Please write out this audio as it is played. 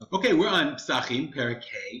Okay, we're on Pesachim, Perek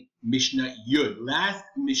Hey, Mishnah Yud. Last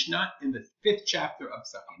Mishnah in the 5th chapter of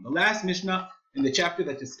Pesachim. The last Mishnah in the chapter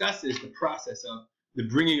that discusses the process of the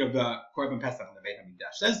bringing of the Korban Pesach in the Beit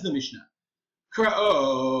HaMikdash. Says the Mishnah.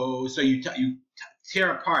 Kra'o, so you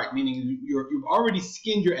tear apart, meaning you've already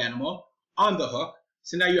skinned your animal on the hook.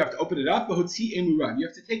 So now you have to open it up. You have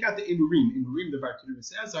to take out the imurim. Imurim, the Bartanura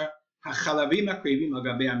says, are hachalavim akrevim al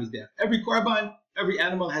gabei hamizbeach. Every korban, every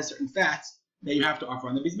animal has certain fats that you have to offer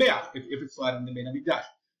on the mizbeach if it's slaughtered in the Beit HaMikdash.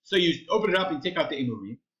 So you open it up and take out the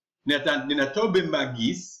imurim. Ninato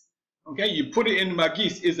b'magis. Okay, you put it in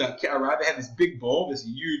magis is a ka'ara. They had this big bowl, this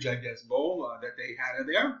huge, I guess, bowl that they had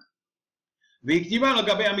there.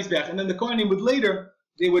 And then the Kohanim would later,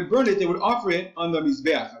 they would burn it, they would offer it on the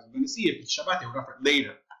Mizbeach. As we're going to see, if it's Shabbat, they would offer it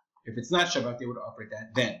later. If it's not Shabbat, they would offer it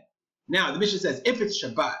then. Now, the Mishnah says, if it's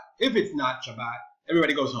Shabbat, if it's not Shabbat,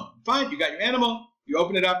 everybody goes home. Fine, you got your animal, you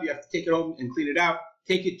open it up, you have to take it home and clean it out,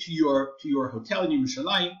 take it to your hotel in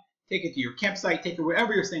Yerushalayim, take it to your campsite, take it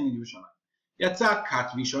wherever you're staying in Yerushalayim. Yatzak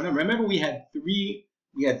kat vishona. Remember, we had three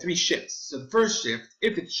shifts. So the first shift,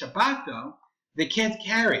 if it's Shabbat though, they can't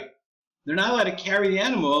carry. They're not allowed to carry the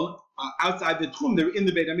animal outside the tomb. They're in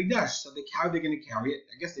the Beit HaMikdash. So how are they going to carry it?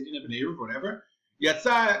 I guess they didn't have an Eruv or whatever.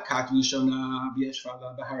 Yatsa kat vishona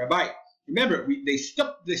v'yeshvala b'harabayit. Remember, they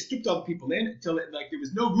stripped all the people in until there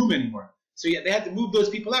was no room anymore. So yeah, they had to move those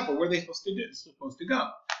people out. But where are they supposed to go?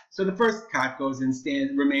 So the first kat goes and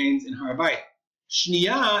remains in Harabayit.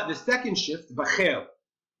 Shniya, the second shift, bachel.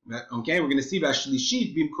 Okay, we're going to see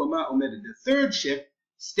v'ashlishit bimkoma omedet. The third shift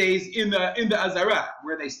stays in the azara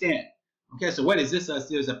where they stand. Okay, so what is this? I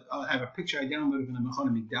have a picture I downloaded from the Mechon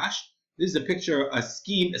HaMikdash. This is a picture, a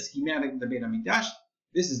schematic of the Beit HaMikdash.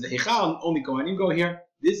 This is the Heichal, only Kohanim go here.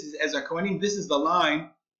 This is Ezra Kohanim. This is the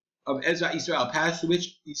line of Ezra Israel, past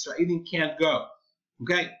which Israelim can't go.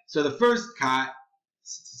 Okay, so the first kat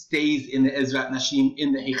stays in the Ezra Nashim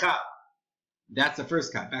in the Heichal. That's the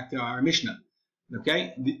first kat. Back to our Mishnah.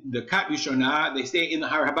 Okay, the kat Rishonah, they stay in the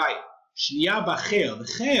Har Habayit. Shniya b'chel. The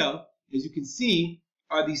chel, as you can see,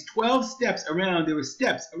 are these 12 steps around. There were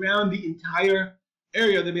steps around the entire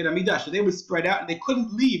area of the Beit HaMikdash. So they were spread out and they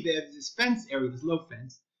couldn't leave. They had this fence area, this low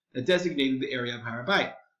fence, that designated the area of Har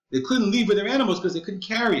Habayit. They couldn't leave with their animals because they couldn't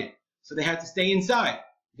carry it. So they had to stay inside.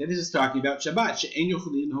 Okay, this is talking about Shabbat. She'en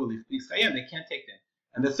yochulin holif b'Yisrael. They can't take them.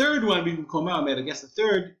 And the third one, I guess the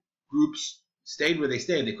third groups stayed where they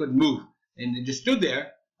stayed. They couldn't move. And they just stood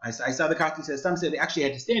there. I saw the Kati says, some say they actually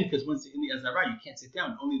had to stand because once in the Azara, you can't sit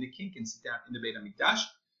down. Only the king can sit down in the Beit HaMikdash.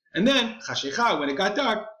 And then, Chashecha, when it got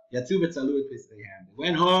dark, Yatzu v'tzalu et Pesachim. They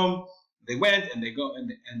went home, they went, and they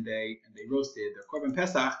roasted their Korban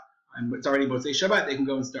Pesach, and it's already Motzei Shabbat, they can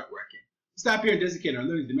go and start working. Stop here and dedicate our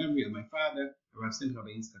learning to the memory of my father, Rav Simcha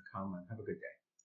Ben Yitzchak Kalman. Have a good day.